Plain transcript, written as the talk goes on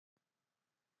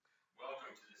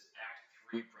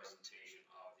3 presentation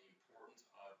of the importance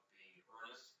of being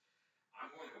earnest.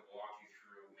 I'm going to walk you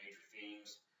through major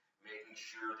themes, making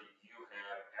sure that you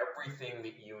have everything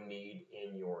that you need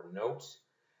in your notes.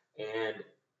 And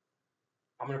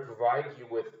I'm going to provide you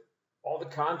with all the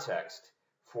context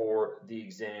for the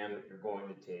exam that you're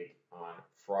going to take on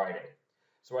Friday.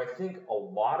 So I think a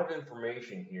lot of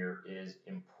information here is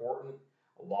important.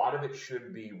 A lot of it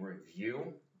should be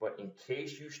review, but in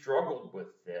case you struggled with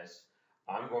this,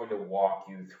 I'm going to walk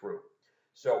you through.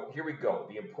 So here we go.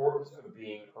 The importance of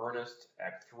being earnest,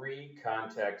 Act 3,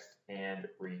 context, and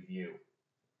review.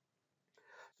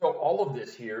 So all of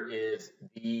this here is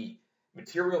the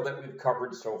material that we've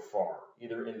covered so far,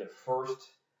 either in the first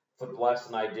flip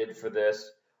lesson I did for this,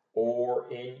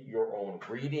 or in your own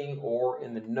reading, or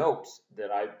in the notes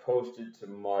that I've posted to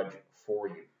Mudge for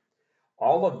you.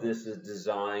 All of this is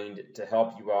designed to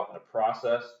help you out in the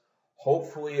process.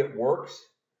 Hopefully it works.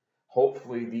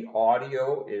 Hopefully the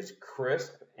audio is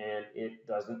crisp and it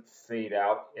doesn't fade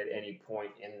out at any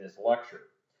point in this lecture.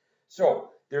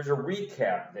 So there's a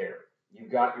recap there. You've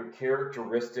got your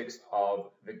characteristics of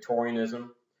Victorianism.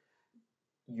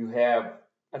 You have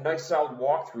a nice solid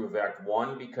walkthrough of Act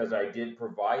 1 because I did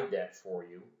provide that for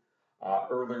you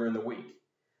earlier in the week.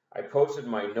 I posted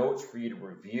my notes for you to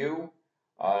review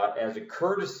as a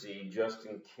courtesy just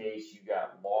in case you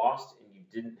got lost and you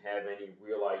didn't have any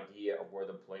real idea of where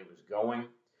the play was going.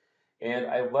 And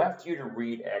I left you to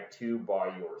read Act 2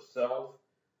 by yourself,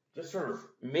 just sort of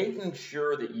making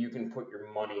sure that you can put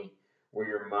your money where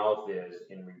your mouth is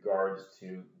in regards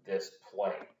to this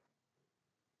play.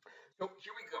 So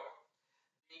here we go.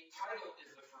 The title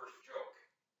is the first joke.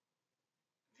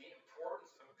 The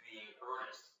importance of being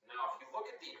earnest. Now, if you look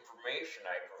at the information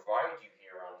I provide you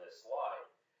here on this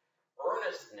slide,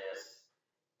 earnestness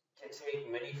can take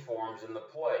many forms in the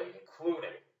play,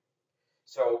 including,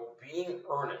 so being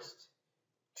earnest,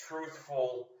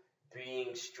 truthful,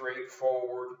 being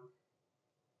straightforward.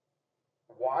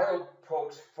 Wilde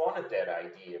pokes fun at that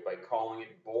idea by calling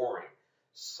it boring,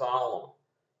 solemn,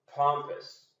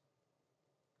 pompous,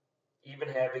 even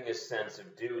having a sense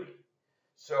of duty.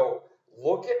 So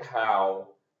look at how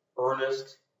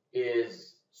Earnest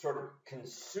is sort of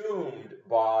consumed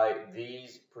by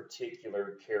these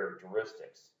particular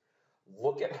characteristics.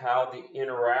 Look at how the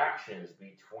interactions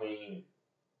between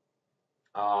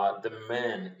the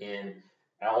men in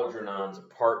Algernon's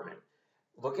apartment.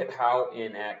 Look at how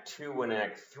in Act 2 and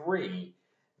Act 3,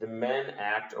 the men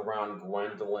act around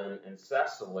Gwendolyn and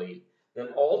Cecily, then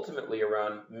ultimately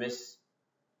around Miss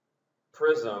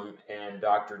Prism and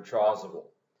Dr. Chasuble.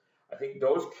 I think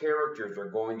those characters are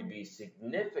going to be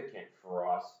significant for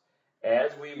us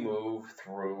as we move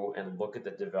through and look at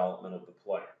the development of the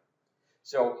play.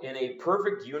 So in a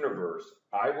perfect universe,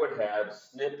 I would have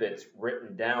snippets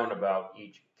written down about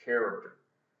each character,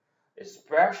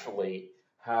 especially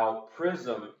how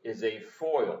Prism is a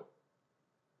foil,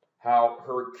 how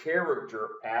her character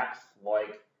acts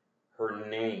like her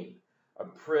name, a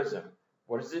prism.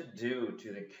 What does it do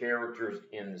to the characters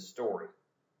in the story?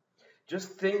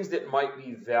 Just things that might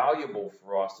be valuable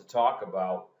for us to talk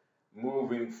about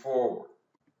moving forward.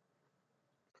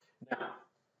 Now,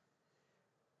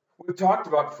 we've talked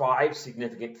about 5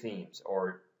 significant themes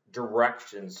or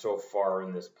directions so far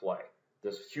in this play.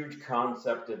 This huge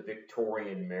concept of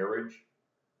Victorian marriage,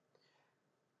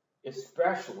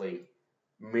 especially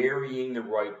marrying the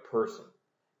right person.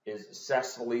 Is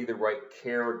Cecily the right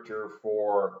character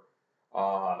for,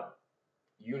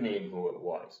 you name who it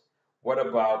was? What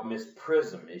about Miss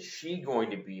Prism? Is she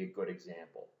going to be a good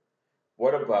example?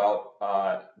 What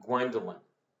about Gwendolyn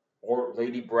or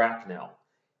Lady Bracknell?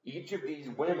 Each of these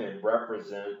women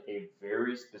represent a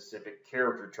very specific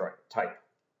character type.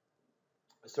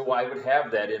 So I would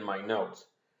have that in my notes.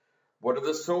 What are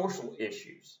the social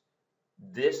issues?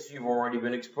 This you've already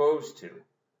been exposed to.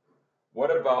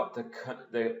 What about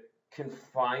the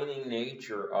confining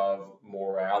nature of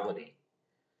morality?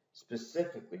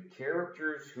 Specifically,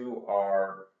 characters who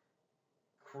are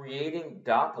creating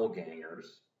doppelgangers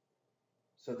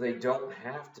so they don't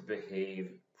have to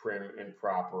behave prim and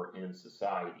proper in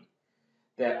society.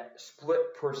 That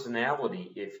split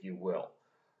personality, if you will.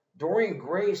 Dorian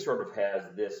Gray sort of has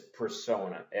this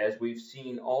persona, as we've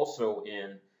seen also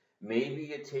in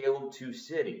Maybe a Tale of Two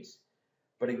Cities.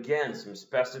 But again, some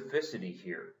specificity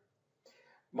here.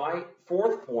 My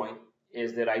 4th point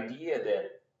is that idea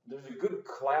that there's a good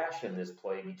clash in this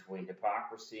play between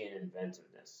hypocrisy and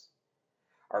inventiveness.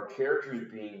 Are characters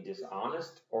being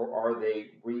dishonest, or are they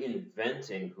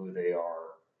reinventing who they are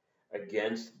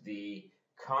against the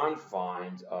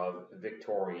confines of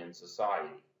Victorian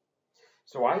society?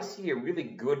 So I see a really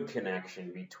good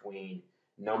connection between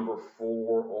number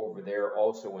 4 over there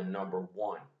also in number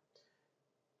 1.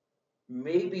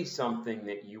 Maybe something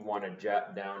that you want to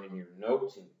jot down in your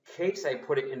notes in case I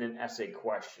put it in an essay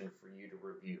question for you to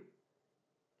review.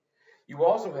 You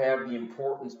also have the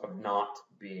importance of not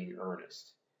being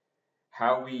earnest.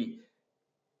 How we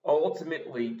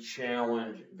ultimately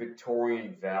challenge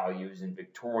Victorian values and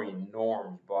Victorian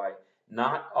norms by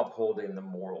not upholding the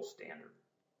moral standard,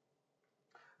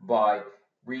 by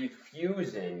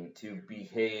refusing to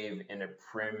behave in a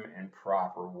prim and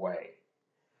proper way.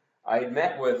 I had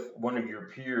met with one of your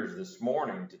peers this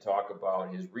morning to talk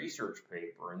about his research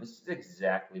paper, and this is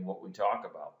exactly what we talk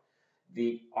about.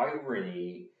 The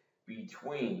irony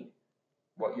between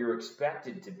what you're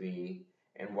expected to be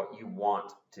and what you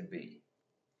want to be.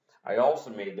 I also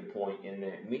made the point in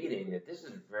that meeting that this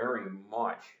is very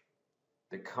much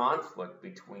the conflict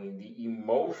between the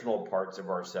emotional parts of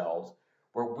ourselves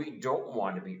where we don't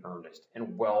want to be earnest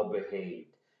and well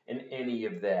behaved and any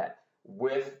of that,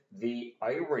 with the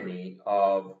irony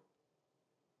of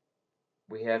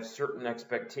we have certain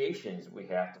expectations we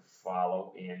have to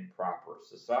follow in proper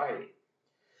society.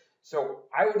 So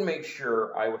I would make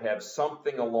sure I would have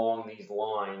something along these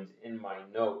lines in my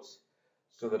notes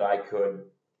so that I could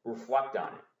reflect on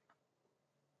it.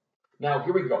 Now,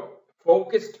 here we go.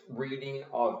 Focused reading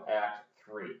of Act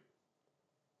 3.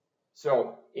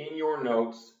 So in your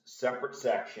notes, separate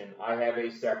section, I have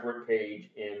a separate page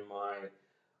in my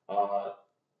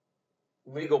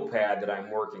legal pad that I'm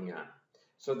working on.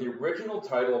 So the original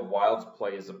title of Wilde's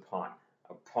play is a pun.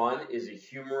 A pun is a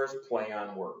humorous play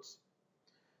on words.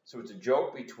 So it's a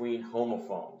joke between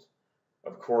homophones.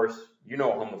 Of course, you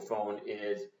know homophone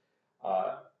is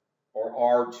or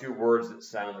are two words that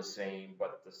sound the same,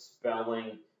 but the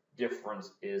spelling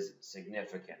difference is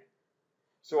significant.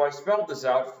 So I spelled this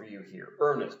out for you here.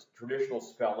 Earnest, traditional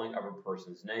spelling of a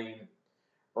person's name.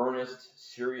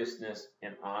 Earnest, seriousness,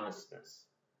 and honestness.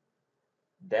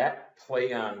 That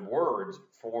play on words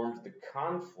forms the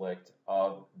conflict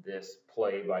of this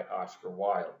play by Oscar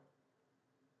Wilde.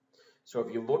 So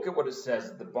if you look at what it says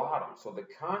at the bottom, so the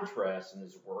contrast in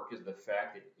this work is the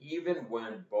fact that even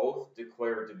when both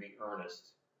declare to be earnest,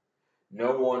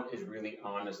 no one is really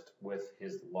honest with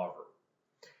his lover.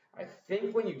 I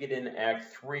think when you get into Act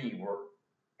 3, where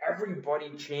everybody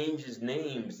changes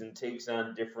names and takes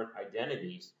on different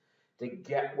identities to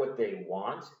get what they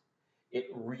want, it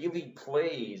really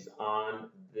plays on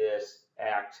this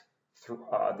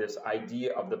this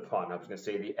idea of the pun. I was going to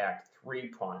say the Act 3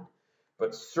 pun,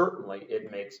 but certainly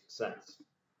it makes sense.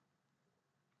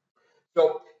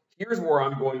 So here's where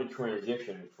I'm going to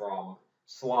transition from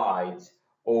slides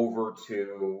over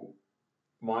to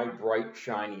my bright,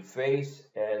 shiny face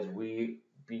as we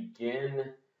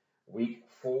begin week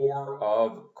 4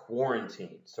 of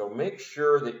quarantine. So make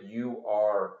sure that you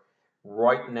are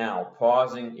right now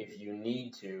pausing if you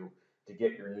need to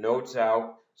get your notes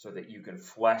out so that you can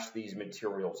flesh these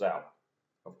materials out.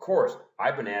 Of course,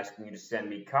 I've been asking you to send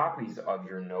me copies of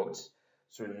your notes,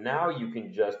 so now you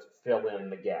can just fill in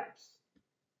the gaps.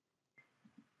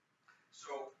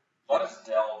 So let us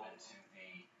delve into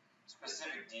the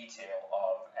specific detail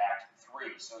of Act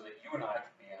 3 so that you and I can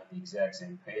be on the exact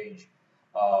same page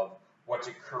of what's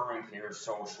occurring here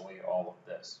socially, all of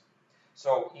this.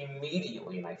 So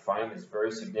immediately, and I find this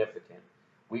very significant,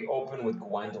 we open with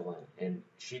Gwendolyn, and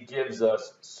she gives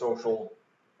us social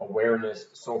awareness,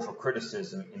 social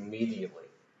criticism immediately.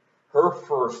 Her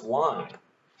first line,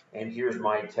 and here's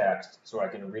my text so I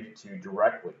can read it to you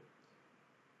directly.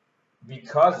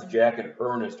 Because Jack and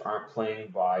Ernest aren't playing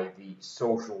by the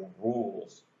social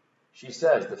rules, she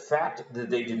says, the fact that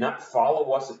they did not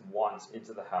follow us at once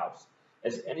into the house,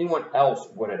 as anyone else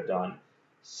would have done,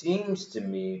 seems to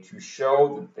me to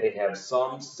show that they have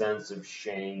some sense of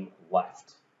shame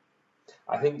left.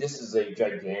 I think this is a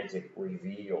gigantic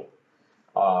reveal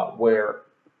where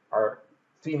our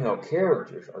female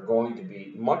characters are going to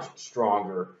be much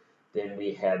stronger than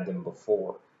we had them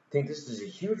before. I think this is a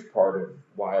huge part of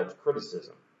Wilde's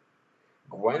criticism.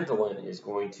 Gwendolyn is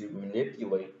going to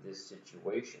manipulate this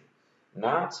situation,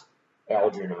 not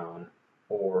Algernon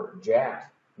or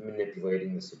Jack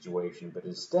manipulating the situation, but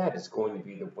instead it's going to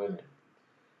be the women.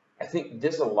 I think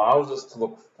this allows us to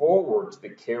look forward to the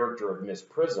character of Miss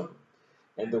Prism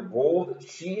and the role that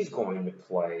she's going to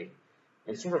play,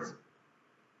 and sort of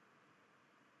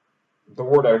the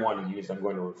word I want to use, I'm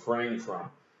going to refrain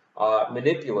from,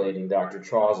 manipulating Dr.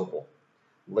 Chasuble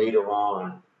later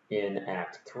on in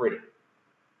Act 3.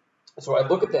 So I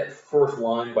look at that first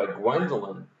line by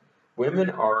Gwendolyn. Women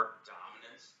are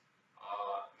dominant,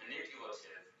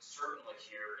 manipulative, certainly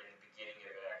here in the beginning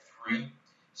of Act 3,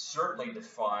 certainly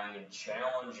define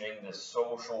challenging the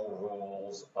social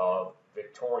rules of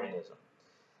Victorianism.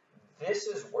 This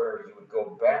is where you would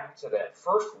go back to that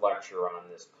first lecture on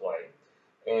this play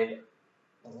and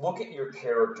look at your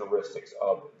characteristics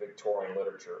of Victorian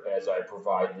literature as I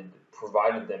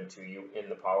provided them to you in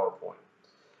the PowerPoint.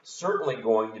 Certainly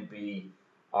going to be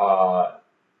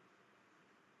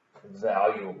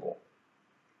valuable.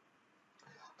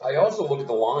 I also look at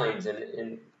the lines,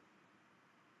 and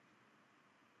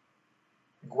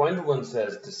Gwendolyn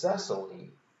says to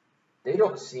Cecily, "They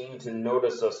don't seem to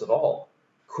notice us at all.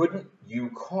 Couldn't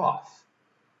you cough?"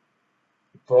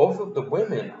 Both of the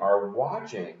women are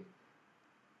watching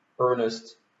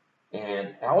Ernest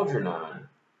and Algernon,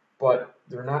 but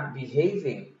they're not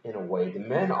behaving in a way, the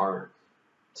men aren't,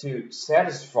 to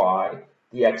satisfy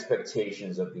the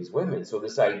expectations of these women. So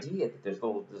this idea that there's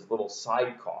this little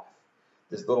side cough,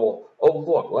 this little, oh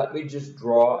look, let me just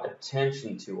draw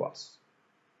attention to us.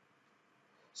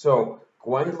 So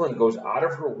Gwendolyn goes out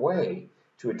of her way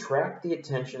to attract the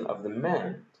attention of the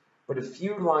men, but a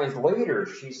few lines later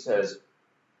she says,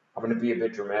 I'm going to be a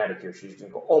bit dramatic here, she's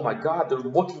going to go, oh my God, they're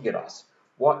looking at us.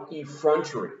 What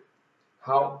effrontery.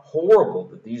 How horrible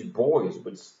that these boys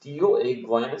would steal a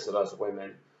glance at us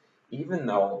women, even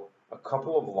though a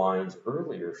couple of lines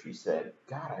earlier she said,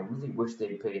 God, I really wish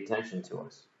they'd pay attention to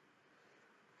us.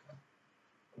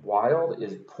 Wilde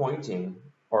is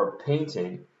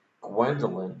painting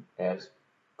Gwendolyn as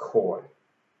coy,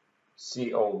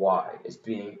 C-O-Y, as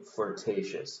being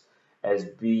flirtatious, as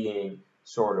being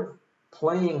sort of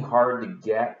playing hard to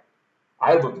get.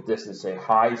 I look at this and say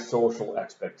high social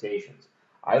expectations.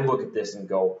 I look at this and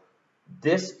go,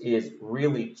 this is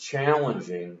really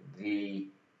challenging the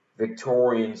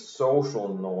Victorian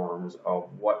social norms of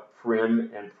what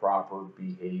prim and proper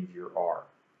behavior are.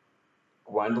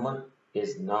 Gwendolyn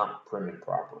is not prim and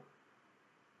proper.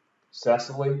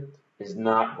 Cecily is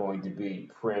not going to be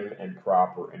prim and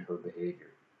proper in her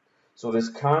behavior. So this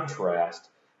contrast,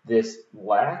 this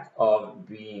lack of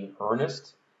being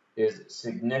earnest, is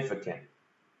significant.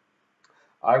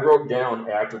 I wrote down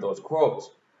after those quotes,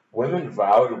 women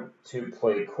vow to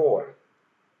play coy.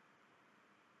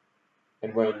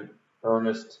 And when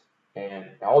Ernest and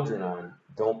Algernon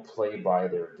don't play by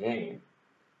their game,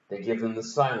 they give them the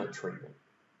silent treatment.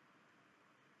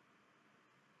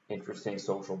 Interesting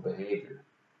social behavior.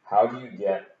 How do you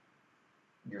get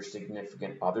your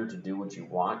significant other to do what you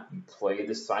want? You play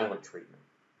the silent treatment.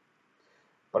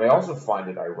 But I also find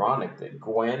it ironic that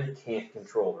Gwen can't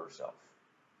control herself.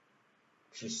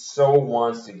 She so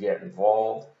wants to get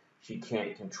involved. She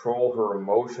can't control her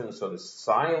emotions, so the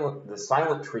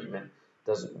silent treatment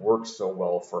doesn't work so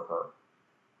well for her.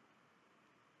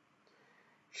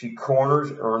 She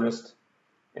corners Ernest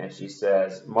and she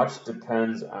says, much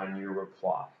depends on your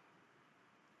reply.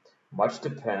 Much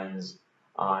depends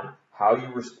on how you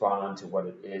respond to what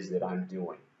it is that I'm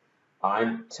doing.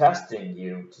 I'm testing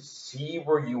you to see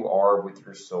where you are with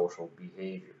your social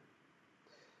behavior.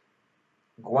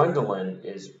 Gwendolyn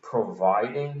is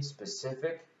providing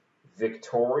specific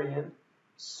Victorian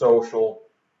social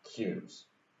cues.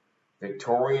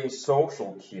 Victorian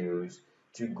social cues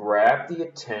to grab the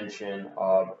attention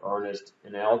of Ernest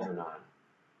and Algernon.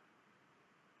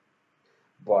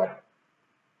 But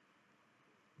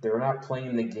they're not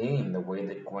playing the game the way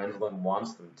that Gwendolyn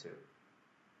wants them to.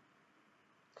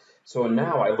 So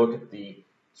now I look at the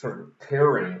sort of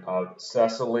pairing of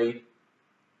Cecily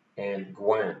and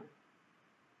Gwen.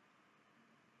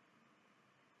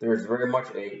 There's very much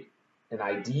an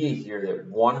idea here that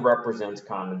one represents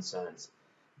common sense.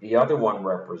 The other one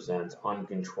represents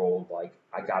uncontrolled, like,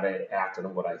 I gotta act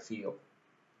on what I feel.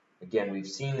 Again, we've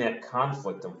seen that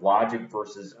conflict of logic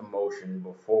versus emotion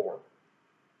before.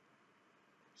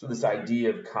 So this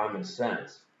idea of common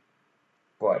sense,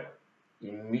 but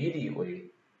immediately,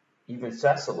 even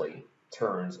Cecily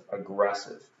turns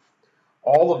aggressive.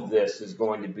 All of this is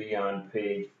going to be on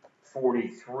page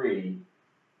 43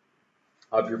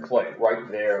 of your play, right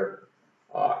there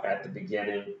at the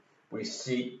beginning. We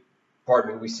see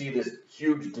this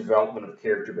huge development of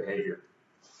character behavior.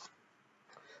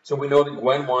 So we know that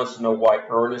Gwen wants to know why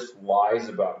Ernest lies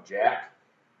about Jack,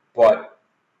 but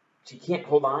she can't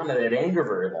hold on to that anger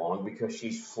very long because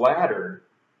she's flattered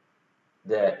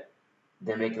that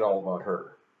they make it all about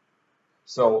her.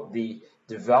 So the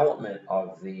development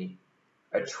of the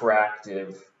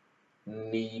attractive,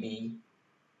 needy,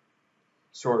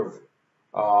 sort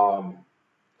of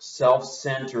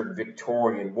self-centered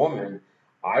Victorian woman,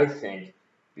 I think,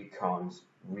 becomes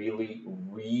really,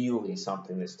 really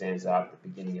something that stands out at the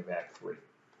beginning of Act 3.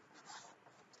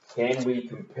 Can we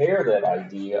compare that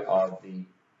idea of the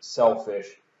selfish,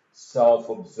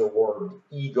 self-absorbed,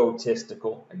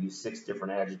 egotistical. I use 6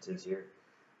 different adjectives here.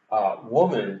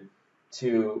 Woman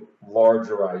to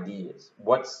larger ideas.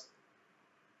 What's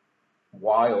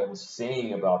Wilde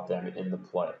saying about them in the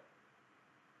play?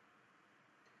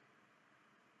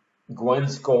 Gwen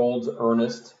scolds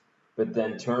Ernest, but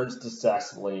then turns to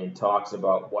Cecily and talks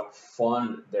about what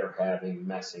fun they're having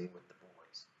messing with the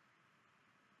boys.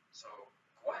 So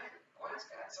Gwen's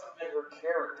got something in her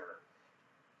character.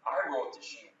 I wrote that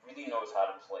she really knows how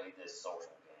to play this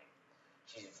social game.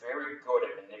 She's very good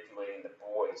at manipulating the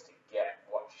boys to get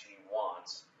what she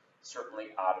wants, certainly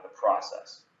out of the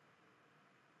process.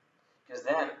 Because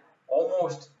then,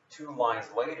 almost 2 lines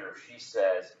later, she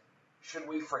says, should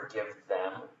we forgive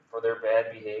them for their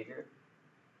bad behavior?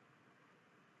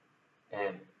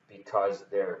 And because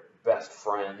they're best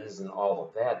friends and all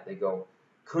of that, they go,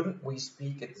 couldn't we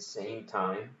speak at the same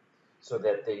time so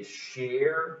that they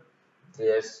share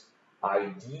this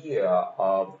idea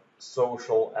of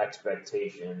social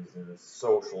expectations and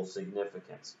social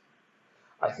significance?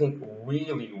 I think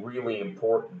really, really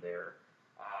important there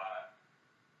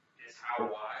is how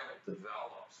Wilde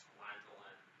develops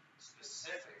Gwendolyn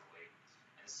specifically,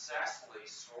 and Cecily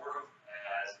sort of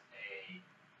as a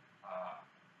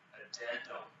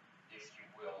addendum, if you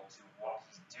will, to what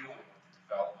he's doing with the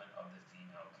development of the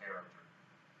female character.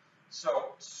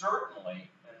 So certainly,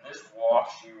 and this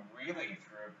walks you really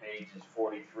through pages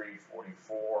 43,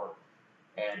 44,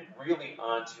 and really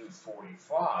onto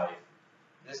 45,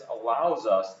 this allows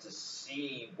us to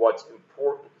see what's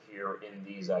important here in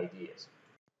these ideas.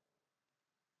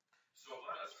 So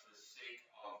let us, for the sake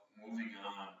of moving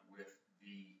on with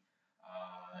the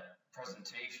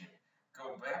presentation,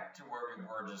 go back to where we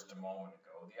were just a moment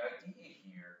ago. The idea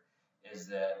here is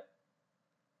that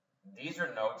these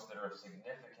are notes that are of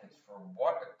significance for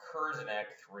what occurs in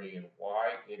Act 3 and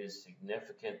why it is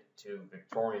significant to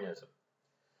Victorianism.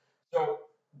 So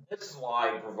this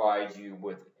slide provides you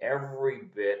with every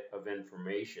bit of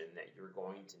information that you're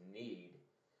going to need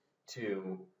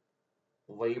to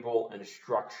label and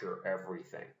structure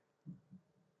everything.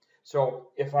 So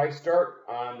if I start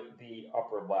on the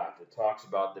upper left, it talks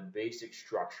about the basic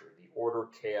structure, the order,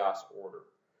 chaos, order.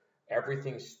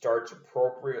 Everything starts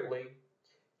appropriately.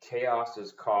 Chaos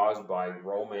is caused by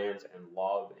romance and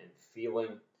love and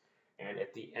feeling. And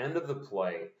at the end of the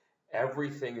play,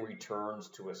 everything returns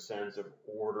to a sense of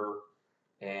order,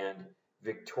 and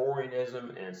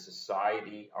Victorianism and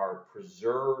society are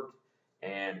preserved,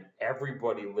 and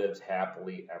everybody lives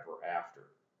happily ever after.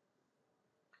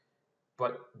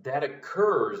 But that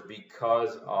occurs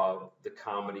because of the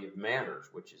comedy of manners,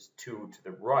 which is 2 to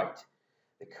the right.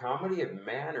 The comedy of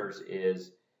manners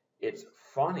is, it's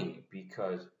funny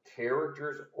because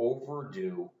characters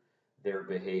overdo their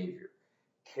behavior.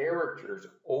 Characters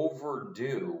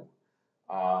overdo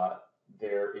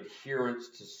their adherence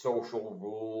to social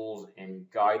rules and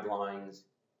guidelines.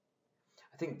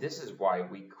 I think this is why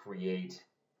we create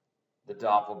the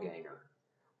doppelganger,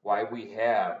 why we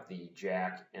have the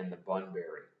Jack and the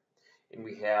Bunbury, and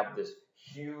we have this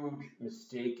huge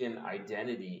mistaken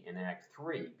identity in Act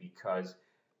 3, because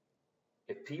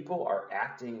if people are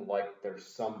acting like they're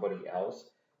somebody else,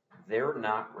 they're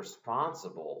not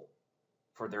responsible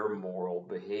for their moral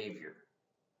behavior.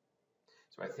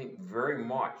 So I think very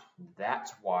much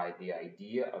that's why the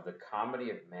idea of the comedy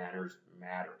of manners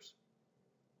matters.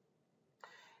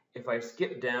 If I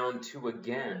skip down to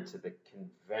again to the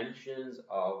conventions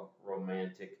of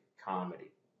romantic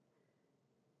comedy,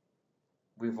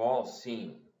 we've all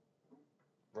seen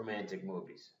romantic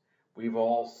movies. We've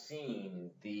all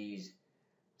seen these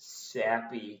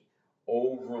sappy,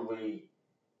 overly,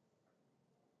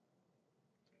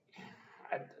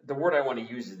 the word I want to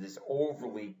use is this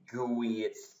overly gooey,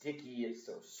 it's sticky, it's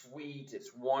so sweet,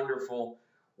 it's wonderful.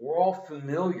 We're all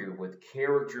familiar with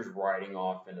characters riding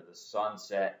off into the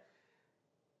sunset.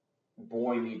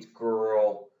 Boy meets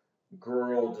girl,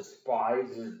 girl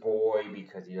despises boy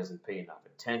because he doesn't pay enough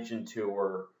attention to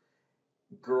her.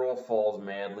 Girl falls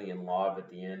madly in love at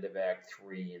the end of Act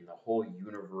 3, and the whole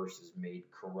universe is made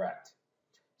correct.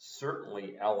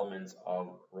 Certainly elements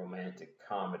of romantic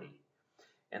comedy.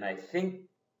 And I think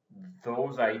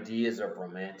those ideas of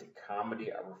romantic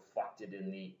comedy are reflected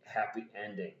in the happy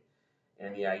ending,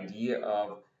 and the idea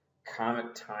of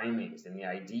comic timings, and the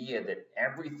idea that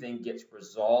everything gets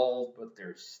resolved but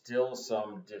there's still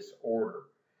some disorder.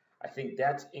 I think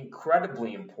that's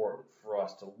incredibly important for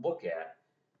us to look at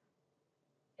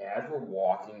as we're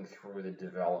walking through the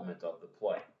development of the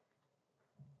play.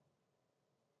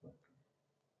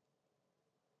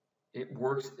 It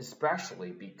works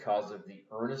especially because of the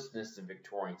earnestness of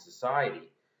Victorian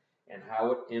society and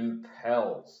how it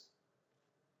impels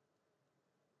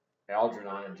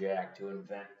Algernon and Jack to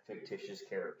invent fictitious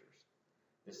characters.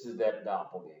 This is that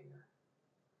doppelganger.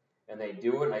 And they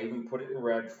do it, and I even put it in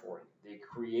red for you. They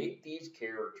create these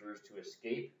characters to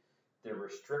escape the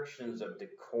restrictions of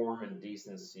decorum and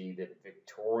decency that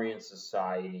Victorian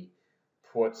society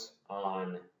puts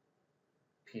on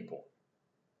people.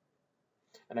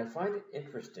 And I find it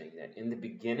interesting that in the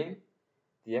beginning,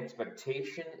 the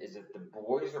expectation is that the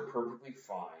boys are perfectly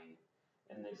fine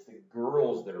and it's the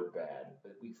girls that are bad.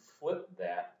 But we flip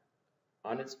that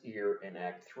on its ear in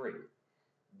Act 3.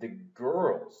 The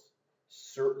girls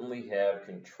certainly have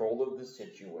control of the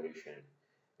situation,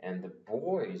 and the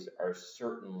boys are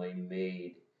certainly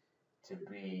made to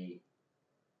be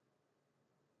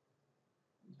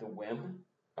the whim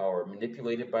or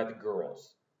manipulated by the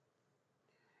girls.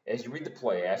 As you read the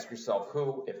play, ask yourself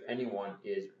who, if anyone,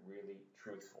 is really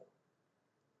truthful.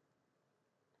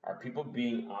 Are people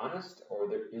being honest, or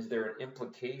is there an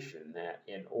implication that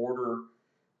in order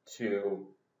to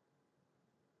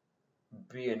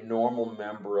be a normal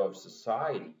member of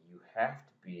society, you have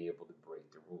to be able to break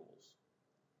the rules?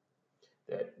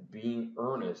 That being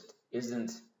earnest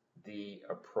isn't the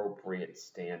appropriate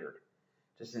standard.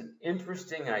 Just an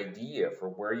interesting idea for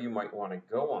where you might want to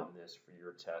go on this for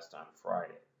your test on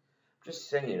Friday. Just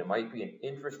saying, it might be an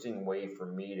interesting way for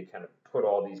me to kind of put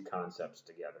all these concepts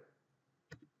together.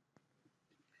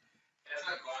 As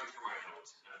I'm going through my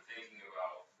notes and I'm thinking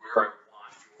about where I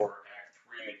want your Act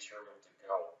 3 material to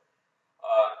go,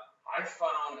 I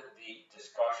found the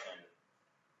discussion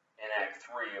in Act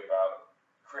 3 about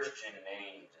Christian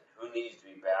names and who needs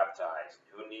to be baptized and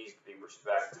who needs to be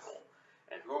respectable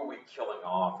and who are we killing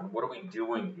off and what are we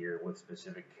doing here with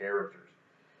specific characters.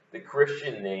 The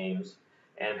Christian names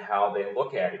and how they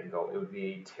look at it and go, it would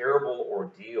be a terrible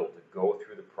ordeal to go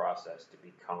through the process to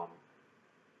become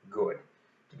good,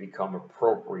 to become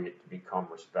appropriate, to become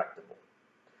respectable.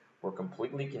 We're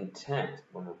completely content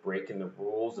when we're breaking the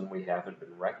rules and we haven't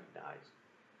been recognized.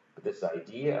 But this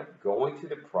idea of going through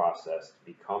the process to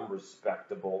become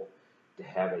respectable, to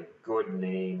have a good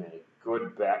name and a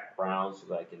good background so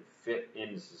that I can fit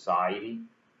into society,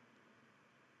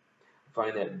 I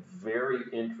find that very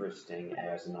interesting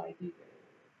as an idea.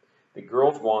 The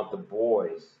girls want the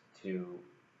boys to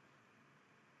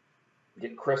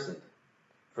get christened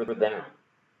for them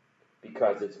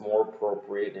because it's more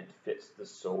appropriate and it fits the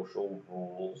social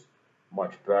rules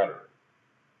much better.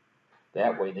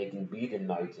 That way they can be the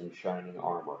knights in shining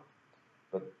armor.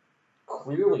 But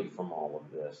clearly from all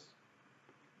of this,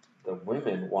 the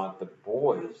women want the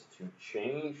boys to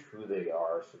change who they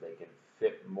are so they can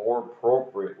fit more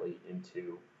appropriately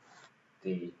into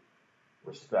the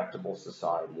respectable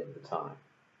society of the time.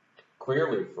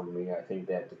 Clearly, for me, I think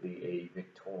that to be a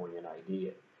Victorian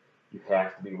idea. You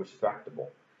have to be respectable.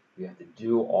 You have to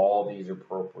do all these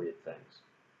appropriate things.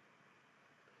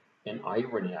 An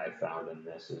irony I found in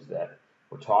this is that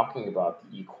we're talking about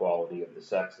the equality of the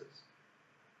sexes.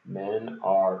 Men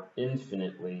are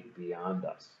infinitely beyond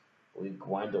us. I believe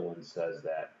Gwendolyn says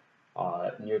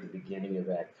that near the beginning of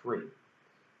Act 3,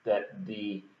 that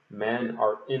the men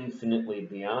are infinitely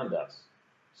beyond us.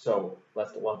 So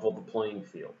let's level the playing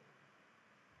field.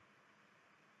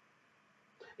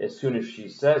 As soon as she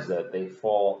says that, they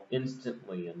fall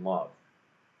instantly in love.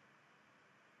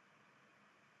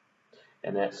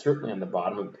 And that's certainly on the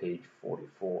bottom of page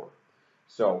 44.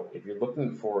 So if you're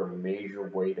looking for a major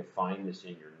way to find this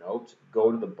in your notes,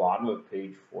 go to the bottom of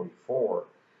page 44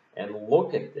 and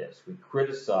look at this. We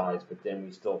criticize, but then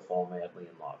we still fall madly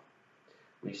in love.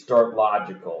 We start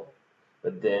logical,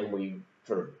 but then we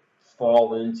sort of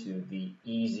fall into the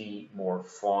easy, more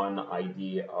fun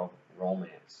idea of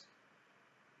romance.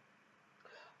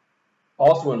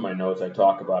 Also in my notes, I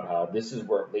talk about how this is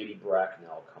where Lady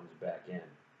Bracknell comes back in.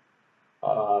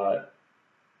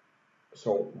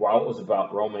 So while it was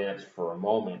about romance for a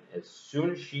moment, as soon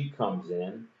as she comes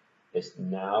in, it's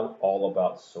now all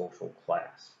about social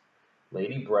class.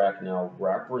 Lady Bracknell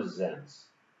represents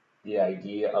the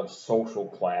idea of social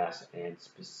class and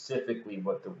specifically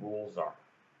what the rules are.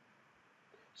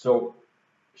 So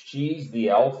she's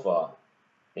the alpha,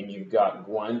 and you've got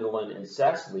Gwendolyn and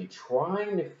Cecily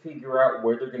trying to figure out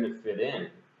where they're going to fit in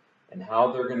and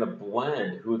how they're going to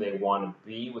blend who they want to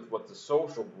be with what the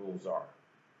social rules are.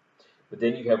 But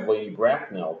then you have Lady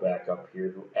Bracknell back up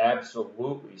here who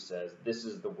absolutely says this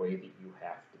is the way that you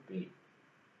have to be.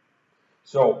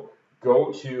 So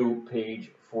go to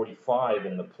page 45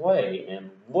 in the play and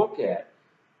look at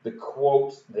the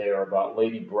quotes there about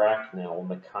Lady Bracknell and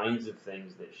the kinds of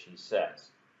things that she says.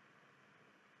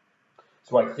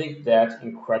 So I think that's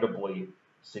incredibly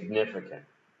significant.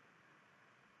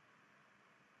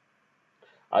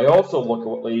 I also look at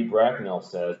what Lady Bracknell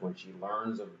says when she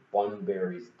learns of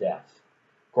Bunbury's death.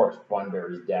 Of course,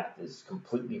 Bunbury's death is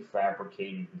completely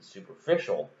fabricated and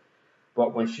superficial,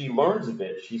 but when she learns of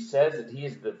it, she says that he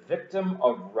is the victim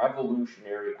of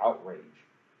revolutionary outrage.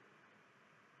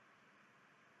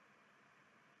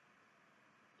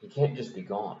 He can't just be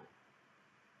gone.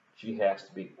 She has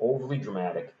to be overly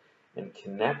dramatic and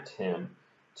connect him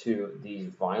to these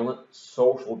violent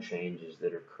social changes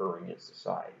that are occurring in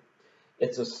society.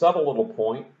 It's a subtle little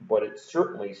point, but it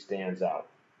certainly stands out.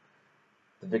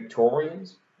 The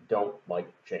Victorians don't like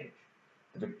change.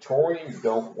 The Victorians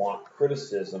don't want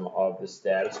criticism of the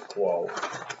status quo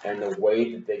and the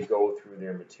way that they go through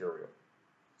their material.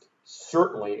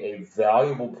 Certainly a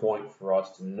valuable point for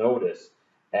us to notice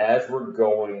as we're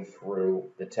going through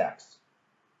the text.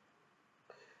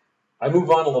 I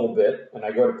move on a little bit and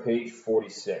I go to page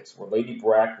 46, where Lady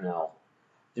Bracknell,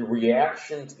 the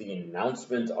reaction to the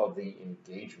announcement of the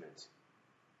engagement.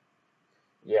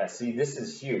 Yeah, see, this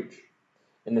is huge.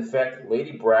 In the fact that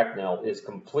Lady Bracknell is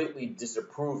completely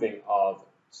disapproving of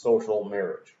social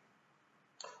marriage.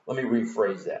 Let me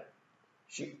rephrase that.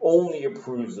 She only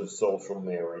approves of social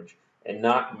marriage and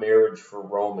not marriage for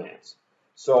romance.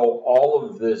 So all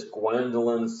of this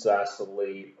Gwendolyn,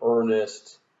 Cecily,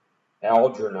 Ernest,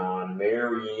 Algernon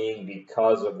marrying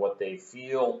because of what they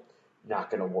feel,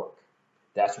 not going to work.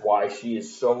 That's why she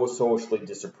is so socially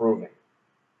disapproving.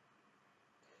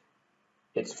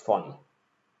 It's funny.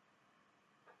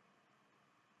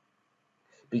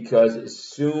 Because as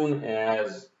soon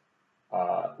as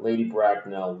Lady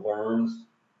Bracknell learns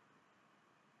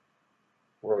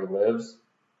where he lives,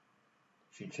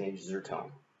 she changes her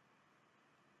tone.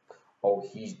 Oh,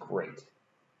 he's great,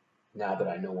 now that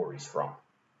I know where he's from.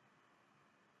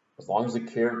 As long as the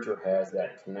character has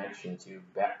that connection to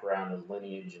background and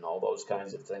lineage and all those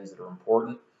kinds of things that are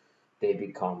important, they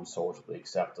become socially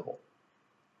acceptable.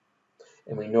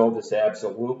 And we know this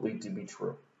absolutely to be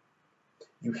true.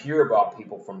 You hear about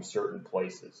people from certain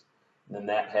places, and then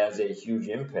that has a huge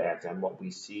impact on what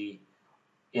we see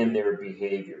in their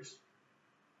behaviors.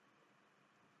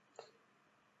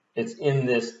 It's in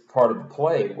this part of the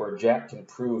play where Jack can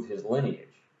prove his lineage.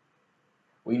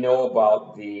 We know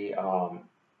about the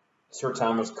Sir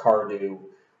Thomas Cardew.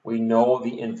 We know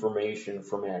the information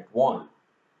from Act 1.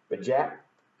 But Jack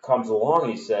comes along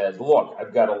and he says, look,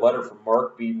 I've got a letter from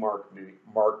Mark B, Mark B,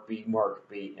 Mark B, Mark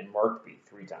B, and Mark B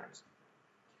 3 times.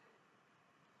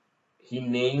 He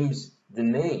names the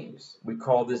names. We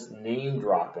call this name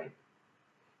dropping.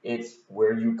 It's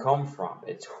where you come from.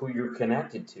 It's who you're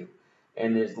connected to.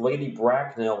 And as Lady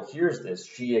Bracknell hears this,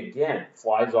 she again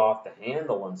flies off the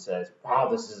handle and says, wow,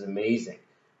 this is amazing.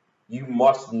 You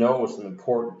must know some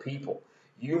important people.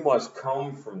 You must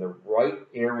come from the right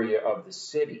area of the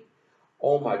city.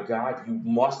 Oh my God, you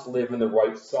must live in the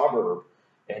right suburb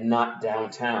and not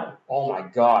downtown. Oh my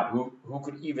God, who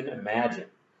could even imagine?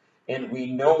 And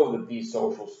we know that these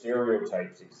social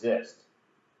stereotypes exist.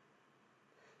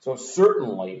 So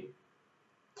certainly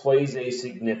plays a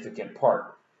significant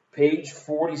part. Page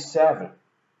 47,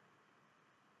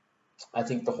 I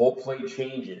think the whole play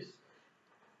changes.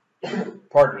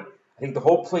 Pardon me. I think the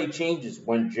whole play changes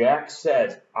when Jack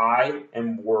says, I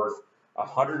am worth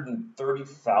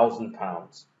 130,000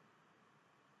 pounds.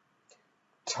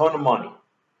 Ton of money.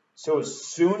 So as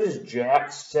soon as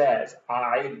Jack says,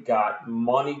 I got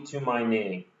money to my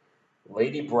name,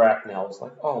 Lady Bracknell is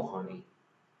like, oh, honey,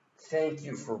 thank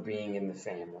you for being in the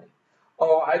family.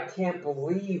 Oh, I can't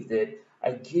believe that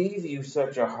I gave you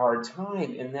such a hard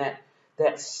time, and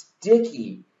that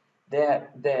sticky,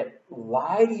 that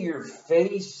lie to your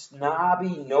face,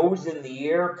 snobby, nose in the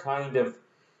air kind of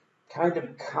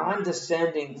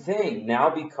condescending thing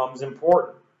now becomes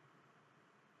important.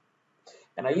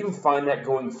 And I even find that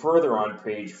going further on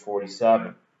page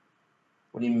 47.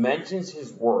 When he mentions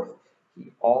his worth,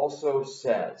 he also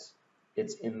says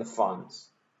it's in the funds.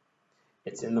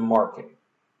 It's in the market.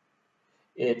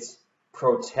 It's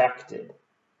protected.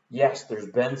 Yes, there's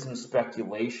been some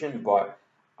speculation, but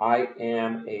I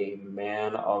am a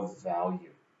man of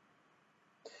value.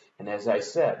 And as I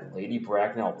said, Lady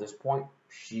Bracknell at this point,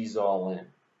 she's all in.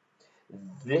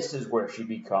 This is where she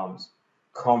becomes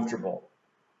comfortable,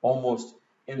 almost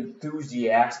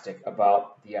enthusiastic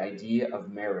about the idea of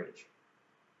marriage.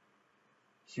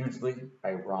 Hugely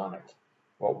ironic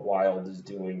what Wilde is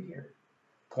doing here,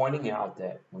 pointing out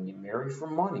that when you marry for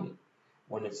money,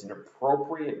 when it's an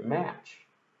appropriate match,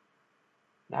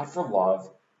 not for love,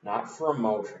 not for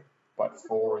emotion, but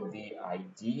for the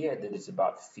idea that it's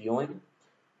about feeling,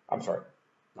 I'm sorry,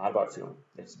 not about feeling,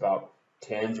 it's about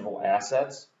tangible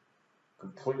assets,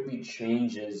 completely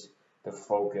changes the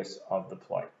focus of the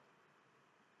play.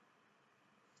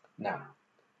 Now,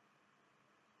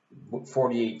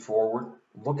 48 forward,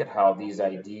 look at how these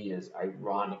ideas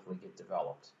ironically get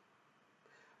developed.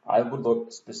 I would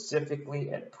look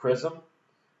specifically at Prism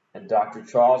and Dr.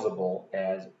 Chasuble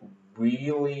as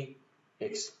really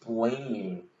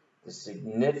explaining the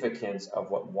significance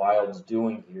of what Wilde's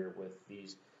doing here with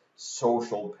these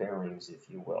social pairings, if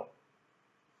you will.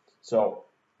 So,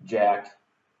 Jack,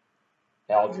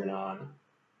 Algernon,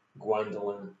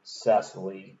 Gwendolyn,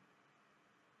 Cecily,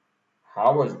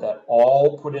 how is that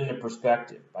all put into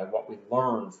perspective by what we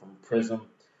learned from Prism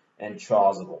and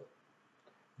Chasuble?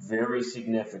 Very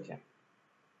significant.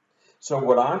 So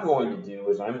what I'm going to do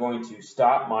is I'm going to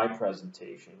stop my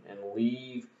presentation and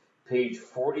leave page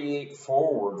 48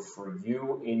 forward for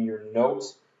you in your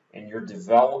notes and your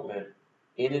development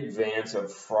in advance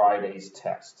of Friday's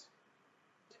test.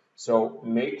 So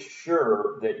make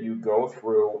sure that you go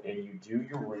through and you do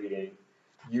your reading,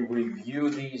 you review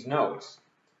these notes.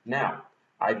 Now,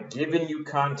 I've given you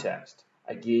context.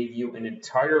 I gave you an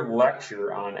entire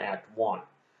lecture on Act 1.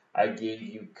 I gave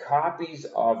you copies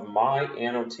of my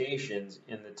annotations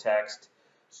in the text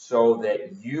so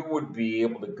that you would be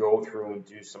able to go through and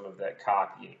do some of that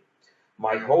copying.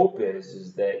 My hope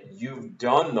is that you've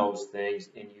done those things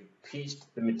and you've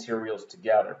pieced the materials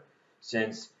together,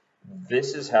 since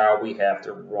this is how we have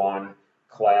to run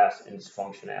class and its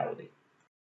functionality.